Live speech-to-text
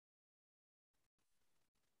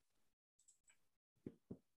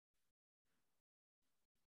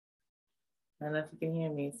I don't know if you can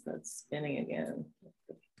hear me, so it's spinning again.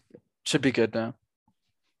 Should be good now.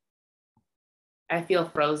 I feel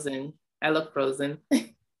frozen. I look frozen.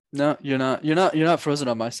 No, you're not. You're not frozen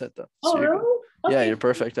on my side though. So really? Okay. Yeah, you're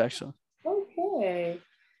perfect actually. Okay.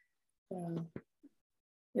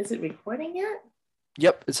 Is it recording yet?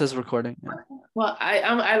 Yep, it says recording. Yeah. Well,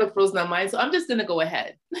 I look frozen on mine, so I'm just gonna go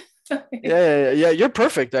ahead. Yeah. You're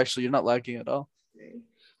perfect actually. You're not lagging at all.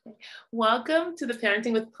 Welcome to the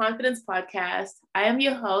Parenting with Confidence podcast. I am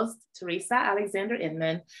your host, Teresa Alexander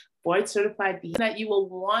Inman, board certified that you will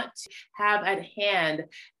want to have at hand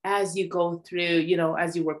as you go through,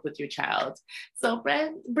 as you work with your child. So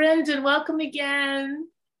Brenden, welcome again.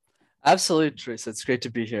 Absolutely, Teresa. It's great to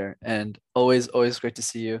be here, and always great to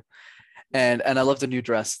see you. And I love the new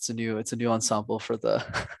dress. It's a new ensemble for the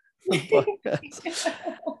podcast.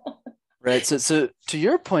 Right. So to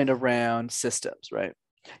your point around systems, right?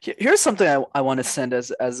 Here's something I want to send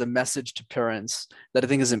as a message to parents that I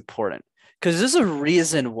think is important, because there's a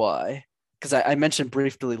reason why, because I mentioned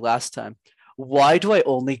briefly last time, why do I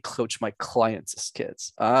only coach my clients as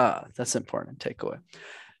kids? That's an important takeaway.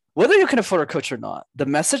 Whether you can afford a coach or not, the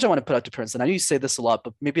message I want to put out to parents, and I know you say this a lot,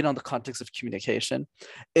 but maybe not in the context of communication,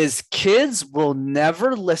 is kids will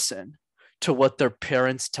never listen to what their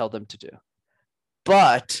parents tell them to do,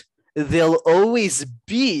 but they'll always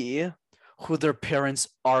be who their parents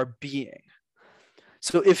are being.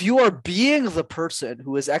 So if you are being the person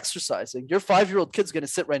who is exercising, your 5-year-old kid's going to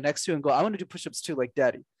sit right next to you and go, I want to do push-ups too, like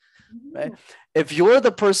daddy. Right? If you're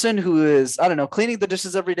the person who is, I don't know, cleaning the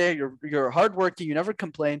dishes every day, you're hardworking, you never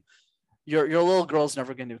complain, your little girl's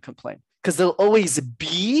never going to complain, because they'll always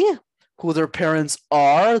be who their parents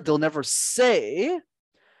are. They'll never say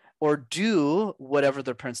or do whatever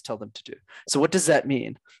their parents tell them to do. So what does that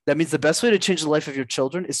mean? That means the best way to change the life of your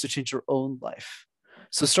children is to change your own life.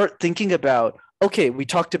 So start thinking about, okay, we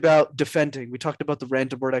talked about defending. We talked about the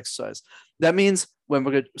random word exercise. That means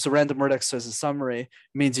so random word exercise in summary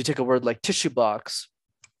means you take a word like tissue box,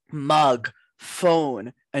 mug,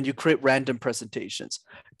 phone, and you create random presentations.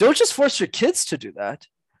 Don't just force your kids to do that.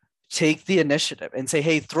 Take the initiative and say,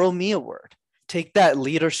 hey, throw me a word. Take that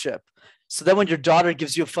leadership. So then when your daughter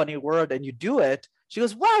gives you a funny word and you do it, she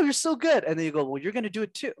goes, wow, you're so good. And then you go, well, you're going to do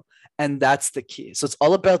it too. And that's the key. So it's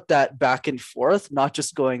all about that back and forth, not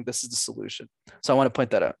just going, this is the solution. So I want to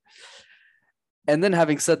point that out. And then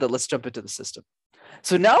having said that, let's jump into the system.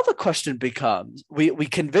 So now the question becomes, we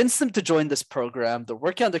convince them to join this program. They're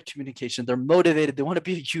working on their communication. They're motivated. They want to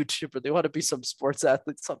be a YouTuber. They want to be some sports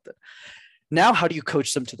athlete, something. Now, how do you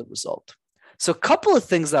coach them to the result? So a couple of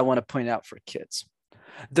things that I want to point out for kids.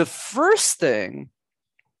 The first thing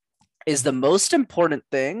is the most important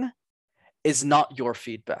thing is not your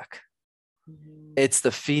feedback. It's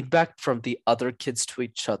the feedback from the other kids to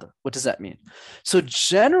each other. What does that mean? So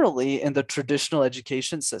generally in the traditional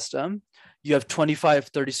education system, you have 25,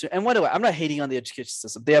 30 students. And by the way, I'm not hating on the education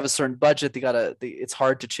system. They have a certain budget. It's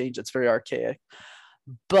hard to change. It's very archaic.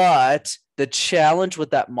 But the challenge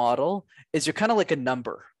with that model is you're kind of like a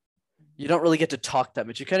number. You don't really get to talk that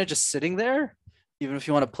much. You're kind of just sitting there, even if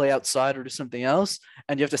you want to play outside or do something else,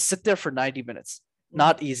 and you have to sit there for 90 minutes.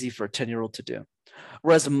 Not easy for a 10-year-old to do.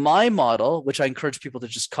 Whereas my model, which I encourage people to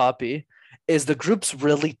just copy, is the group's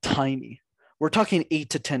really tiny. We're talking 8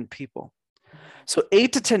 to 10 people. So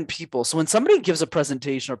 8 to 10 people. So when somebody gives a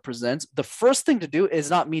presentation or presents, the first thing to do is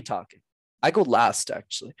not me talking. I go last,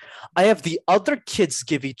 actually. I have the other kids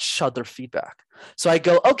give each other feedback. So I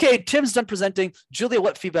go, okay, Tim's done presenting. Julia,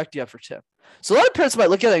 what feedback do you have for Tim? So a lot of parents might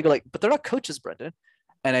look at it and go like, but they're not coaches, Brenden.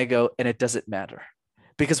 And I go, and it doesn't matter.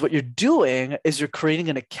 Because what you're doing is you're creating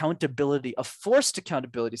a forced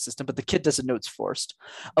accountability system, but the kid doesn't know it's forced,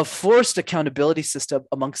 a forced accountability system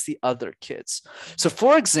amongst the other kids. So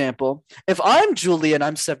for example, if I'm Julia and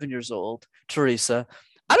I'm 7 years old, Teresa,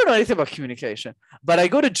 I don't know anything about communication, but I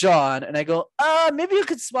go to John and I go, maybe you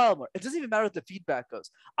could smile more. It doesn't even matter what the feedback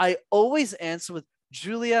goes. I always answer with,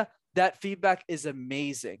 Julia, that feedback is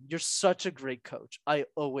amazing. You're such a great coach. I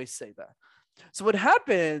always say that. So what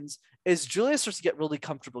happens is Julia starts to get really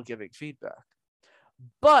comfortable giving feedback.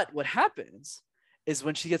 But what happens is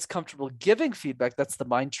when she gets comfortable giving feedback, that's the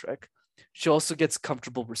mind trick, she also gets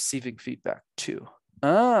comfortable receiving feedback too.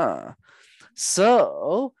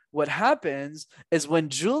 So what happens is when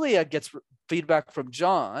Julia gets feedback from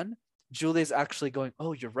John, Julia's actually going,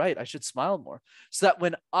 oh, you're right, I should smile more. So that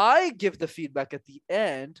when I give the feedback at the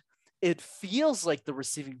end, it feels like the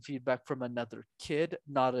receiving feedback from another kid,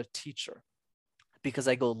 not a teacher, because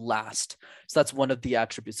I go last. So that's one of the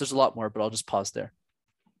attributes. There's a lot more, but I'll just pause there.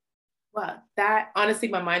 Wow, that honestly,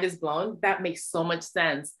 my mind is blown. That makes so much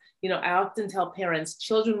sense. I often tell parents,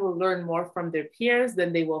 children will learn more from their peers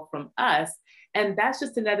than they will from us. And that's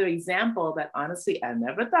just another example that honestly I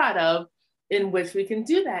never thought of in which we can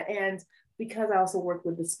do that. And because I also work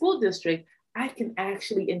with the school district, I can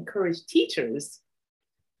actually encourage teachers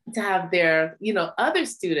to have their, other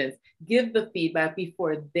students give the feedback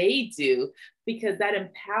before they do, because that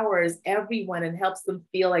empowers everyone and helps them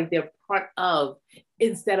feel like they're part of,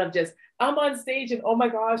 instead of just, I'm on stage and oh my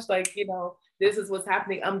gosh, like, this is what's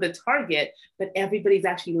happening, I'm the target, but everybody's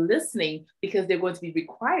actually listening because they're going to be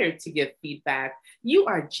required to give feedback. You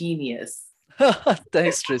are genius.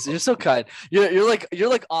 Thanks, Tracy. You're so kind. You're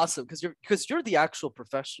like awesome because you're the actual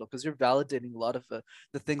professional, because you're validating a lot of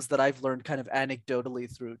the things that I've learned kind of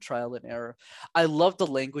anecdotally through trial and error. I love the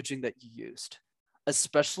languaging that you used,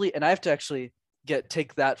 especially, and I have to actually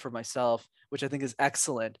take that for myself, which I think is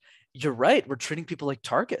excellent. You're right. We're treating people like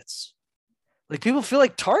targets. Like, people feel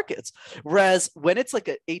like targets. Whereas when it's like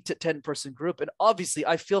an 8 to 10 person group, and obviously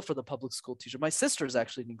I feel for the public school teacher. My sister is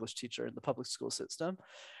actually an English teacher in the public school system,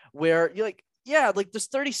 where you're like, yeah, like there's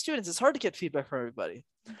 30 students. It's hard to get feedback from everybody.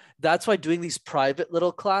 That's why doing these private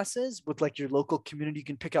little classes with like your local community, you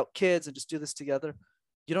can pick out kids and just do this together.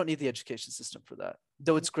 You don't need the education system for that.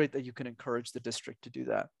 Though it's great that you can encourage the district to do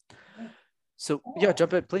that. So yeah,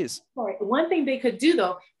 jump in, please. One thing they could do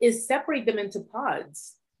though is separate them into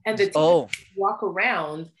pods, and the teachers walk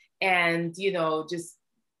around and just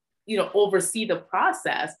oversee the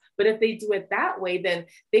process. But if they do it that way, then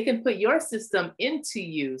they can put your system into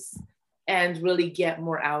use and really get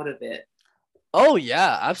more out of it. Oh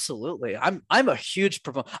yeah, absolutely. I'm a huge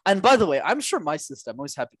proponent. And by the way, I'm sure my system, I'm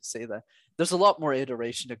always happy to say that there's a lot more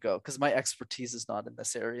iteration to go because my expertise is not in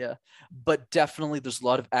this area, but definitely there's a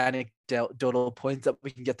lot of anecdotal points that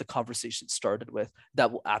we can get the conversation started with that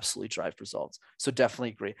will absolutely drive results. So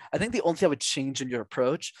definitely agree. I think the only thing I would change in your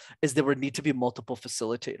approach is there would need to be multiple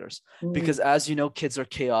facilitators because, as you know, kids are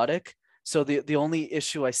chaotic. So the only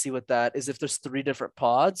issue I see with that is if there's 3 different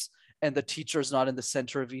pods and the teacher is not in the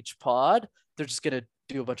center of each pod, they're just going to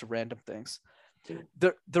do a bunch of random things.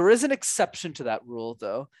 There is an exception to that rule,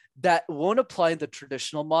 though, that won't apply in the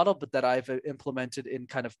traditional model, but that I've implemented in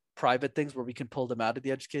kind of private things where we can pull them out of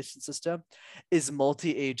the education system, is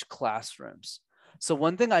multi-age classrooms. So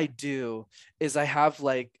one thing I do is I have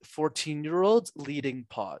like 14-year-olds leading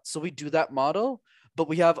pods. So we do that model, but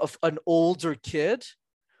we have an older kid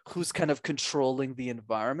who's kind of controlling the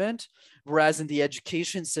environment. Whereas in the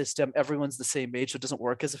education system, everyone's the same age, so it doesn't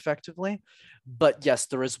work as effectively. But yes,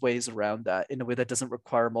 there is ways around that in a way that doesn't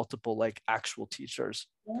require multiple like actual teachers.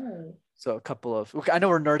 Oh. So a couple of, I know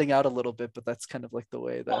we're nerding out a little bit, but that's kind of like the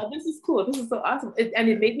way that. Oh, this is cool. This is so awesome. And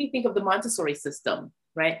it made me think of the Montessori system,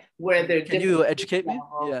 right? Where they're Can you educate me?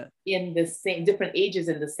 Yeah. In the same, different ages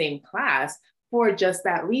in the same class, for just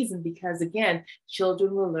that reason, because again,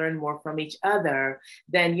 children will learn more from each other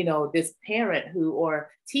than, this parent or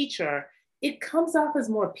teacher. It comes off as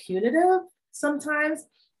more punitive sometimes,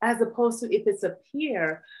 as opposed to if it's a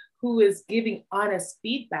peer who is giving honest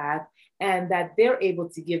feedback and that they're able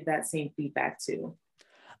to give that same feedback to.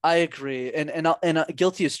 I agree. And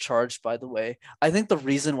guilty as charged, by the way. I think the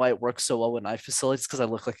reason why it works so well when I facilitate is because I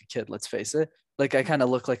look like a kid, let's face it. Like I kind of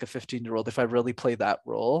look like a 15-year-old if I really play that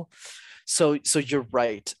role. So you're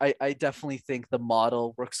right. I definitely think the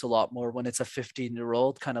model works a lot more when it's a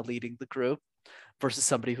 15-year-old kind of leading the group versus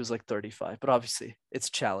somebody who's like 35. But obviously it's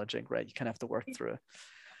challenging, right? You kind of have to work through it.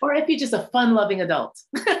 Or if you're just a fun-loving adult.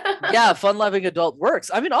 Yeah, fun-loving adult works.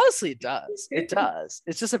 I mean, honestly, it does. It does.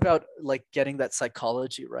 It's just about like getting that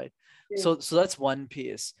psychology right. Yeah. So that's one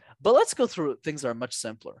piece. But let's go through things that are much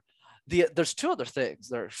simpler. There's 2 other things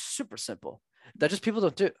that are super simple that just people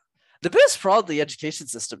don't do. The biggest problem with the education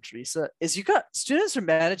system, Teresa, is you got students are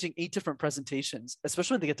managing 8 different presentations,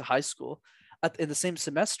 especially when they get to high school in the same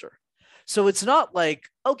semester. So it's not like,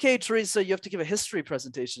 okay, Teresa, you have to give a history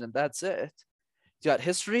presentation and that's it. You got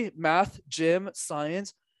history, math, gym,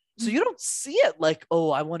 science. So you don't see it like, oh,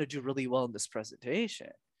 I want to do really well in this presentation.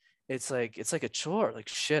 It's like a chore. Like,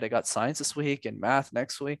 shit, I got science this week and math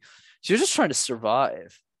next week. So you're just trying to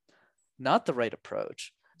survive. Not the right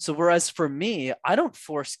approach. So whereas for me, I don't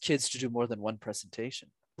force kids to do more than 1 presentation,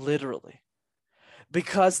 literally.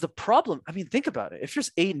 Because the problem, I mean, think about it. If you're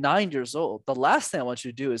 8, 9 years old, the last thing I want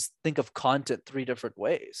you to do is think of content 3 different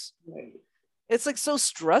ways. Right. It's like so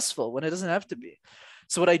stressful when it doesn't have to be.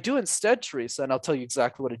 So what I do instead, Teresa, and I'll tell you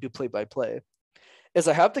exactly what I do play by play, is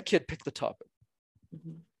I have the kid pick the topic.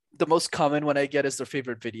 Mm-hmm. The most common one I get is their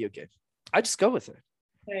favorite video game. I just go with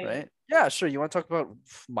it, right? Yeah, sure. You want to talk about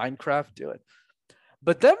Minecraft? Do it.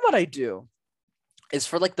 But then what I do is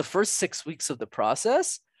for like the first 6 weeks of the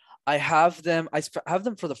process, I have them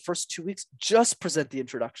for the first 2 weeks, just present the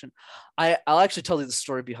introduction. I'll actually tell you the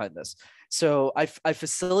story behind this. So I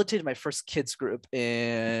facilitated my first kids group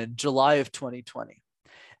in July of 2020.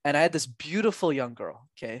 And I had this beautiful young girl,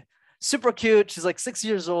 okay? Super cute. She's like 6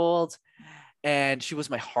 years old. And she was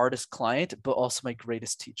my hardest client, but also my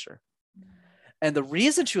greatest teacher. And the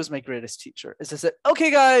reason she was my greatest teacher is I said,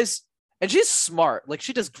 okay, guys, and she's smart. Like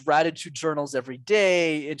she does gratitude journals every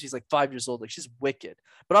day. And she's like 5 years old. Like she's wicked.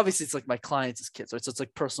 But obviously it's like my clients as kids, right? So it's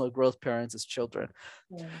like personal growth parents as children.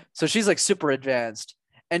 Yeah. So she's like super advanced.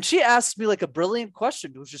 And she asked me like a brilliant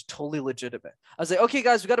question. It was just totally legitimate. I was like, okay,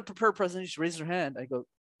 guys, we got to prepare a presentation. She raised her hand. I go,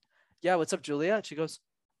 yeah, what's up, Julia? And she goes,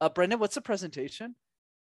 Brenden, what's the presentation?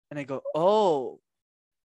 And I go, oh,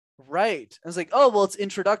 right. I was like, oh, well, it's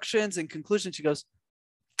introductions and conclusions. She goes,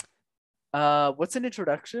 what's an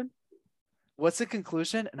introduction? What's the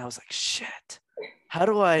conclusion? And I was like, shit, how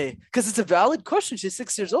do I, because it's a valid question. She's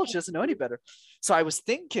 6 years old. She doesn't know any better. So I was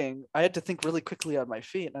thinking, I had to think really quickly on my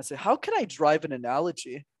feet. And I said, how can I drive an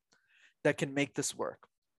analogy that can make this work?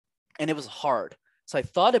 And it was hard. So I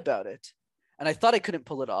thought about it and I thought I couldn't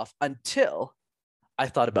pull it off until I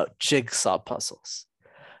thought about jigsaw puzzles.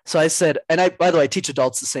 So I said, and by the way, I teach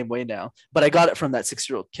adults the same way now, but I got it from that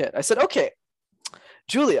 6-year-old kid. I said, okay,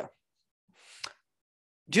 Julia,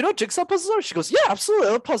 do you know what jigsaw puzzles are? She goes, yeah, absolutely.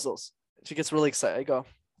 I love puzzles. She gets really excited. I go,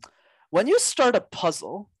 when you start a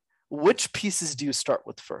puzzle, which pieces do you start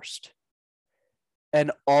with first?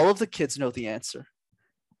 And all of the kids know the answer.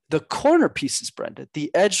 The corner pieces, Brenden, the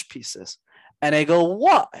edge pieces. And I go,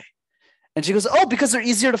 why? And she goes, oh, because they're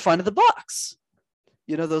easier to find in the box.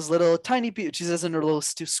 You know, those little tiny pieces. She says in her little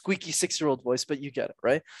squeaky 6-year-old voice, but you get it,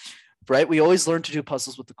 right? Right? We always learn to do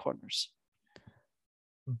puzzles with the corners.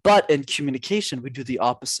 But in communication, we do the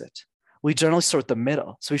opposite. We generally start the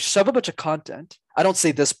middle. So we shove a bunch of content. I don't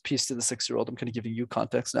say this piece to the 6-year-old. I'm kind of giving you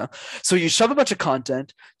context now. So you shove a bunch of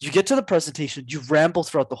content, you get to the presentation, you ramble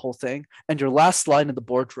throughout the whole thing, and your last line in the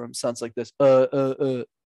boardroom sounds like this,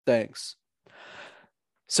 thanks.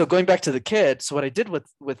 So going back to the kid, so what I did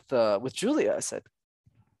with Julia, I said,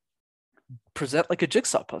 present like a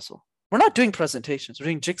jigsaw puzzle. We're not doing presentations, we're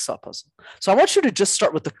doing jigsaw puzzle. So I want you to just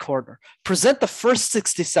start with the corner. Present the first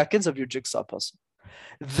 60 seconds of your jigsaw puzzle.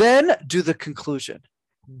 Then do the conclusion.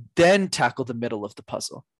 Then tackle the middle of the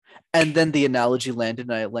puzzle. And then the analogy landed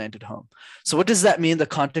and I landed home. So what does that mean in the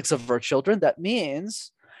context of our children? That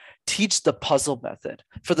means teach the puzzle method.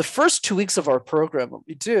 For the first 2 weeks of our program, what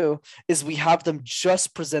we do is we have them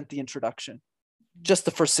just present the introduction. Just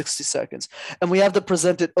the first 60 seconds. And we have them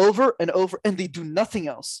present it over and over and they do nothing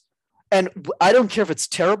else. And I don't care if it's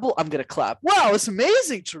terrible, I'm going to clap. Wow, it's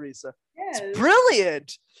amazing, Teresa. Yes. It's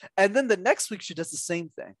brilliant. And then the next week, she does the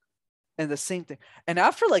same thing and the same thing. And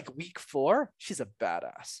after like week 4, she's a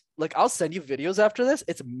badass. Like I'll send you videos after this.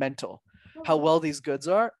 It's mental how well these goods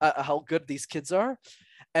are, how good these kids are.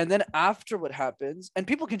 And then after what happens, and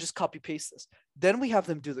people can just copy paste this, then we have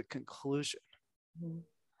them do the conclusion. Mm-hmm.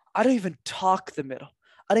 I don't even talk the middle.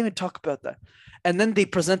 I don't even talk about that. And then they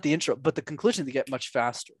present the intro, but the conclusion, they get much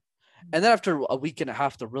faster. And then after a week and a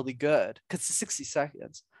half, they're really good because it's 60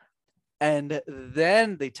 seconds. And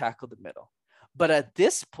then they tackle the middle. But at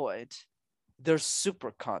this point, they're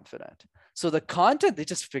super confident. So the content, they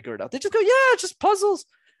just figure it out. They just go, yeah, it's just puzzles.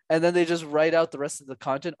 And then they just write out the rest of the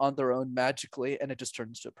content on their own magically. And it just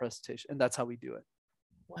turns into a presentation. And that's how we do it.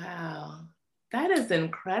 Wow. That is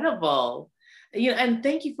incredible. You know, and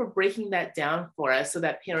thank you for breaking that down for us so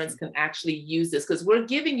that parents can actually use this, because we're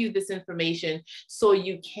giving you this information so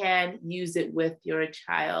you can use it with your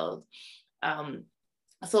child.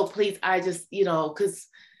 So please, I just, because,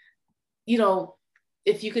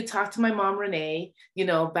 if you could talk to my mom, Renee,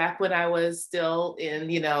 back when I was still in,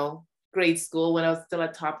 grade school, when I was still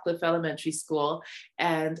at Topcliffe Elementary School,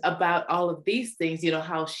 and about all of these things,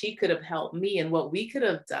 how she could have helped me and what we could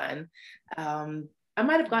have done. I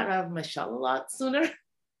might have gotten out of my shell a lot sooner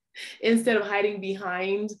instead of hiding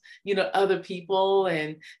behind, other people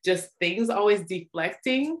and just things always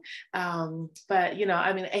deflecting. But,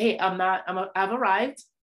 hey, I've arrived.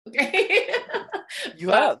 Okay. You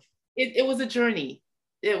have. It was a journey.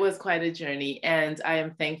 It was quite a journey, and I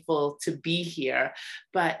am thankful to be here.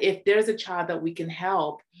 But if there's a child that we can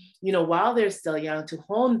help, while they're still young, to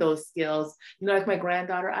hone those skills, like my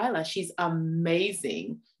granddaughter, Isla, she's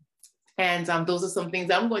amazing. And those are some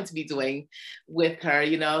things I'm going to be doing with her.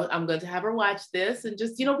 I'm going to have her watch this and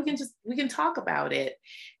just, we can talk about it.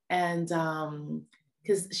 And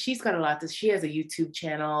because she's got a lot she has a YouTube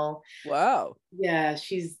channel. Wow. Yeah,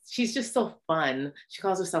 she's just so fun. She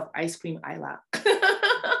calls herself Ice Cream Isla.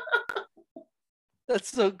 That's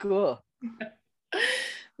so cool.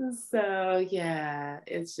 So yeah,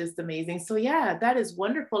 it's just amazing. So yeah, that is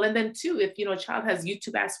wonderful. And then too, if a child has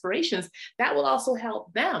YouTube aspirations, that will also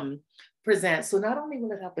help them present. So not only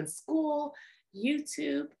will it help in school,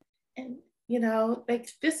 YouTube, and like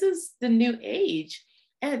this is the new age.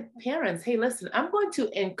 And parents, hey, listen, I'm going to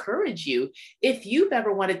encourage you. If you've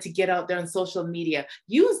ever wanted to get out there on social media,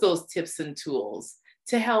 use those tips and tools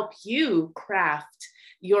to help you craft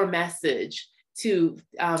your message to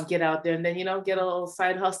get out there and then, get a little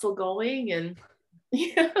side hustle going. And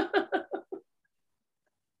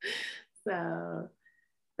so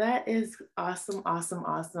that is awesome, awesome,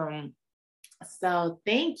 awesome. So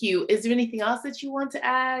thank you. Is there anything else that you want to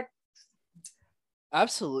add?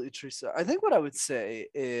 Absolutely, Teresa. I think what I would say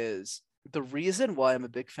is the reason why I'm a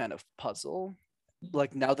big fan of puzzle,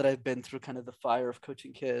 like now that I've been through kind of the fire of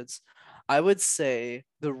coaching kids, I would say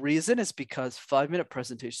the reason is because 5-minute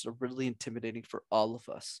presentations are really intimidating for all of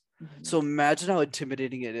us. Mm-hmm. So imagine how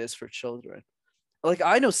intimidating it is for children. Like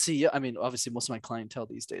I know CEO, I mean, obviously most of my clientele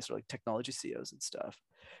these days are like technology CEOs and stuff.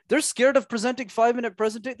 They're scared of presenting 5-minute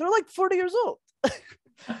presentation. They're like 40 years old,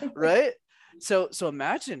 right? So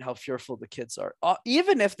imagine how fearful the kids are.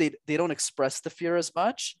 Even if they don't express the fear as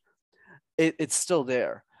much, it's still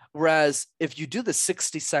there. Whereas if you do the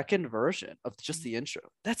 60-second version of just the intro,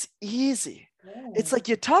 that's easy. Yeah. It's like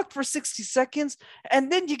you talk for 60 seconds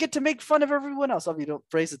and then you get to make fun of everyone else. I mean, you don't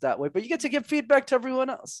phrase it that way, but you get to give feedback to everyone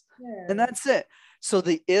else. Yeah. And that's it. So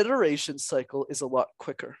the iteration cycle is a lot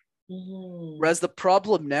quicker. Mm-hmm. Whereas the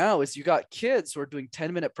problem now is you got kids who are doing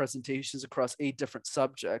 10-minute presentations across 8 different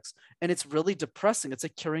subjects, and it's really depressing. It's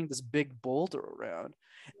like carrying this big boulder around,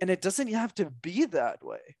 and it doesn't have to be that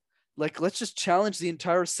way. Like, let's just challenge the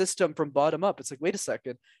entire system from bottom up. It's like, wait a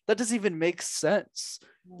second, that doesn't even make sense.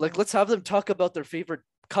 Yeah. Like, let's have them talk about their favorite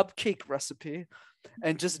cupcake recipe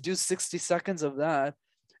and just do 60 seconds of that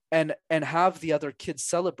and have the other kids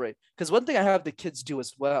celebrate. Because one thing I have the kids do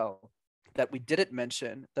as well that we didn't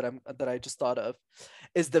mention that I just thought of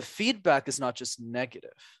is the feedback is not just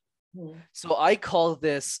negative. So I call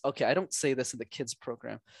this, okay, I don't say this in the kids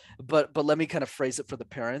program, but let me kind of phrase it for the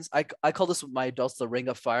parents. I call this with my adults the ring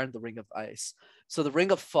of fire and the ring of ice. So the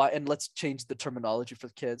ring of fire, and let's change the terminology for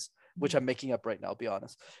the kids, which I'm making up right now, I'll be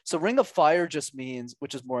honest. So ring of fire just means,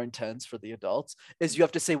 which is more intense for the adults, is you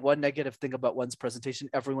have to say one negative thing about one's presentation.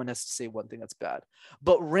 Everyone has to say one thing that's bad.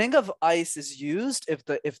 But ring of ice is used if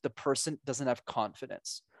the person doesn't have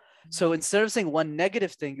confidence. So instead of saying one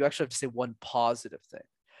negative thing, you actually have to say one positive thing.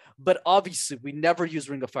 But obviously, we never use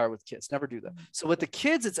ring of fire with kids. Never do that. So with the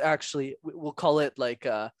kids, it's actually, we'll call it like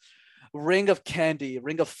a ring of candy,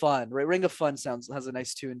 ring of fun, right? Ring of fun has a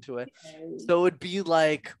nice tune to it. So it would be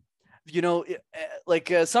like,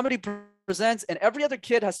 somebody presents and every other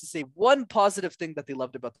kid has to say one positive thing that they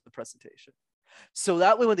loved about the presentation. So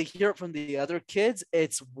that way, when they hear it from the other kids,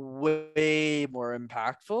 it's way more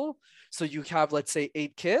impactful. So you have, let's say,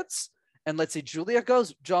 8 kids. And let's say Julia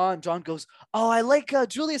goes, John goes, oh, I like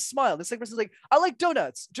Julia's smile. The second person's like, I like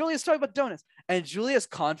donuts. Julia's talking about donuts. And Julia's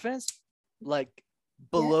confidence like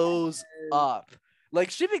blows up.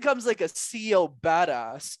 Like she becomes like a CEO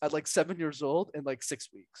badass at like 7 years old in like 6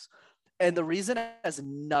 weeks. And the reason has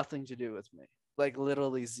nothing to do with me, like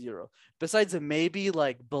literally zero. Besides maybe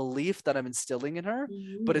like belief that I'm instilling in her,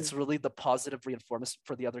 but it's really the positive reinforcement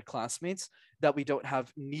for the other classmates that we don't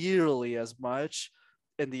have nearly as much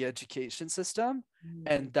in the education system.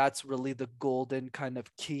 And that's really the golden kind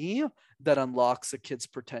of key that unlocks a kid's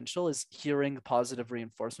potential, is hearing positive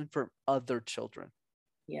reinforcement from other children.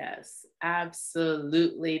 Yes,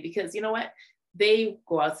 absolutely. Because you know what? They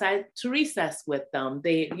go outside to recess with them.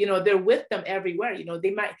 They're with them everywhere.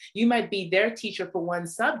 You might be their teacher for one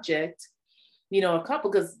subject, a couple,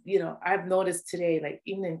 because, I've noticed today, like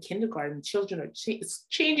even in kindergarten, children are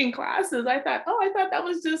changing classes. I thought that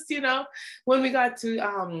was just, when we got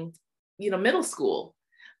to, middle school,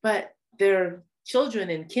 but they're children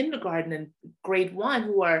in kindergarten and grade 1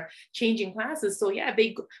 who are changing classes. So yeah,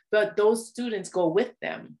 but those students go with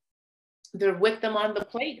them. They're with them on the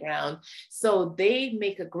playground. So they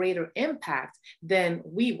make a greater impact than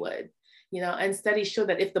we would. And studies show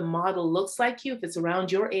that if the model looks like you, if it's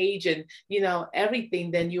around your age and,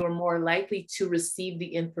 everything, then you are more likely to receive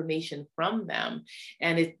the information from them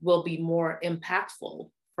and it will be more impactful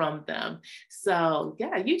from them. So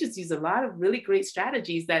yeah, you just use a lot of really great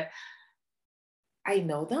strategies that I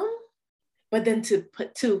know them, but then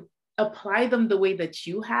to apply them the way that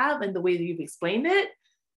you have and the way that you've explained it,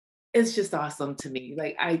 it's just awesome to me.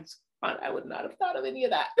 Like I would not have thought of any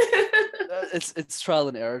of that. It's trial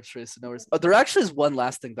and error, Trace. No worries. There actually is one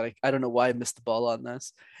last thing that I don't know why I missed the ball on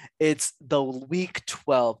this. It's the week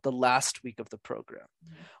 12, the last week of the program.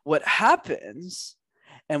 What happens,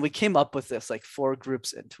 And we came up with this like 4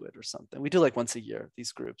 groups into it or something. We do like once a year,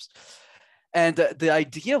 these groups. And the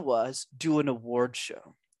idea was do an award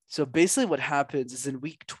show. So basically what happens is in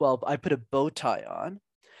week 12, I put a bow tie on,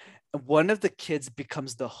 and one of the kids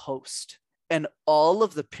becomes the host. And all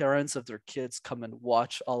of the parents of their kids come and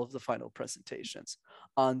watch all of the final presentations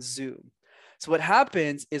on Zoom. So what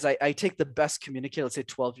happens is I take the best communicator, let's say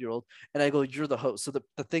 12-year-old, and I go, you're the host. So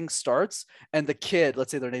the thing starts, and the kid,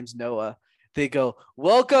 let's say their name's Noah, they go,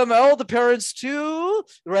 welcome all the parents to,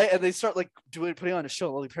 right? And they start like putting on a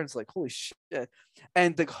show. All the parents are like, holy shit.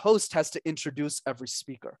 And the host has to introduce every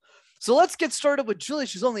speaker. So let's get started with Julie.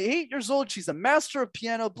 She's only 8 years old. She's a master of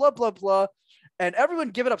piano, blah, blah, blah. And everyone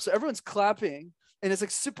give it up. So everyone's clapping and it's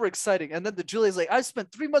like super exciting. And then the Julie's like, I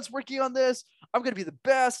spent 3 months working on this. I'm going to be the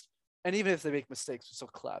best. And even if they make mistakes, we still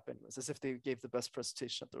clap anyways, as if they gave the best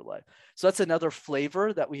presentation of their life. So that's another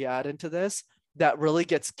flavor that we add into this that really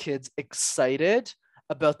gets kids excited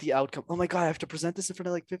about the outcome. Oh my God, I have to present this in front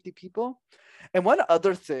of like 50 people. And one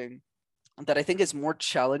other thing that I think is more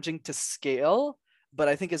challenging to scale, but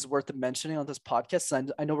I think is worth mentioning on this podcast,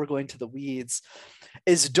 and I know we're going to the weeds,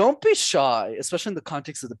 is don't be shy, especially in the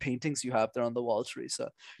context of the paintings you have there on the wall, Teresa,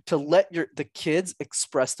 to let the kids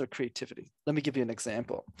express their creativity. Let me give you an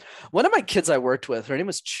example. One of my kids I worked with, her name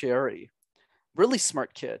was Cherry, really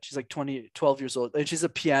smart kid. She's like 12 years old, and she's a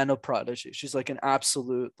piano prodigy. She's like an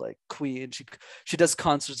absolute like queen. She does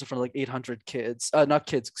concerts in front of like 800 kids, not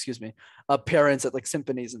kids, excuse me, parents at like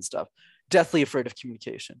symphonies and stuff. Deathly afraid of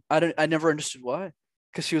communication. I never understood why,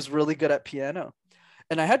 because she was really good at piano.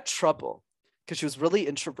 And I had trouble because she was really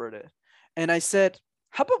introverted. And I said,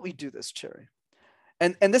 how about we do this, Cherry?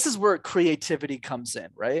 And this is where creativity comes in,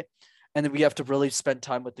 right? And then we have to really spend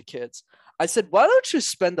time with the kids. I said, why don't you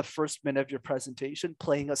spend the first minute of your presentation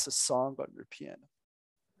playing us a song on your piano?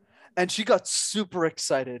 And she got super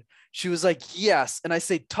excited. She was like, yes. And I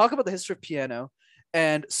say, talk about the history of piano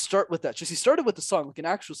and start with that. So she started with the song, like an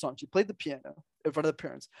actual song. She played the piano in front of the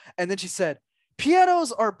parents. And then she said,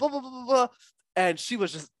 pianos are blah, blah, blah, blah, blah. And she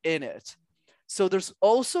was just in it. So there's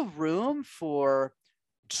also room for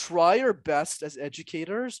try our best as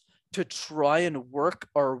educators to try and work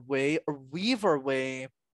our way or weave our way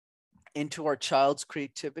into our child's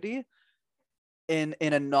creativity in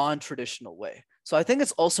a non-traditional way. So I think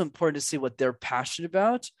it's also important to see what they're passionate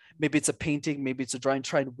about. Maybe it's a painting, maybe it's a drawing,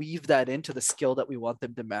 try and weave that into the skill that we want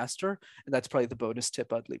them to master. And that's probably the bonus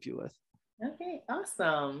tip I'd leave you with. Okay,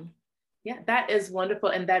 awesome. Yeah, that is wonderful.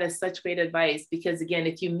 And that is such great advice, because again,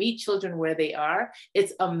 if you meet children where they are,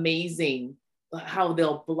 it's amazing how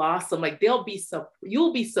they'll blossom. Like you'll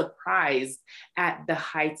be surprised at the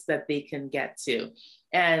heights that they can get to.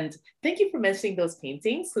 And thank you for mentioning those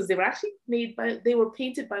paintings, because they were actually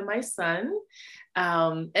painted by my son.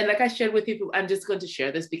 And like I shared with you, I'm just going to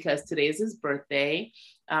share this because today is his birthday.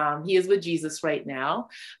 He is with Jesus right now,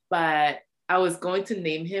 but I was going to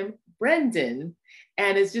name him Brenden.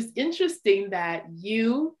 And it's just interesting that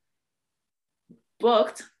you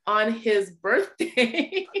booked on his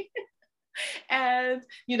birthday. And,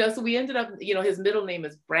 so we ended up, his middle name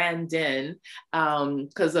is Brenden,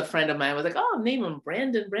 because a friend of mine was like, oh, name him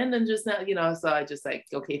Brenden just now, so I just like,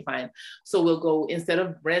 okay, fine. So we'll go, instead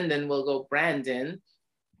of Brenden, we'll go Branden.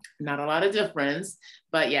 Not a lot of difference,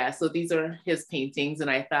 but yeah, so these are his paintings. And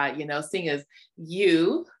I thought, seeing as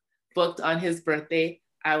you booked on his birthday,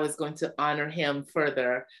 I was going to honor him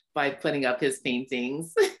further by putting up his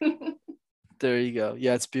paintings. There you go.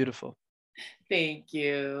 Yeah, it's beautiful. Thank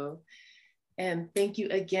you. And thank you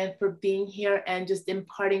again for being here and just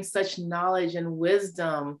imparting such knowledge and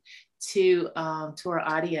wisdom to our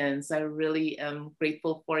audience. I really am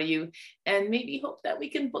grateful for you, and maybe hope that we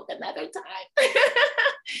can book another time.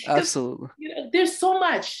 Absolutely. There's so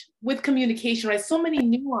much with communication, right? So many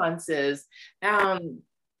nuances.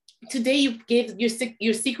 Today you gave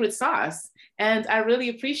your secret sauce, and I really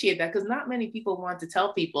appreciate that, because not many people want to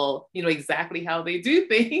tell people, exactly how they do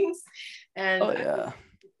things. And oh yeah,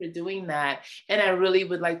 for doing that. And I really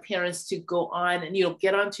would like parents to go on and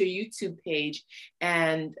get onto your YouTube page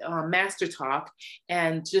and Master Talk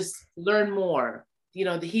and just learn more.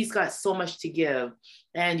 He's got so much to give,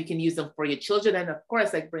 and you can use them for your children. And of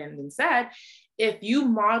course, like Brenden said, if you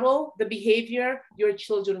model the behavior, your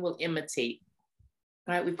children will imitate.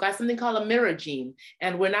 All right, we've got something called a mirror gene,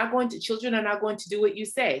 and children are not going to do what you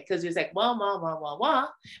say, because you're like, well, wah, wah, wah, wah.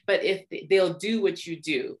 But if they'll do what you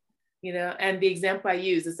do, and the example I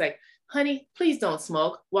use is like, honey, please don't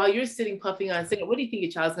smoke while you're sitting puffing on a cigarette. What do you think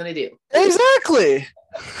your child's going to do? Exactly.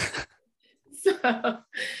 So,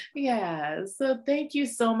 yeah. So thank you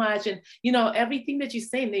so much. And, everything that you're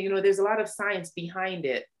saying, there's a lot of science behind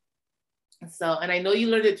it. So, and I know you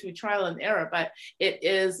learned it through trial and error, but it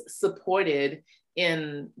is supported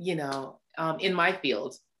in, in my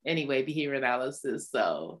field anyway, behavior analysis.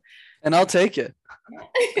 So, And I'll take it.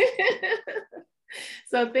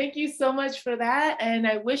 So thank you so much for that. And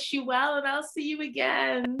I wish you well, and I'll see you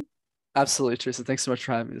again. Absolutely, Teresa. Thanks so much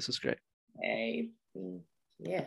for having me. This was great. Okay.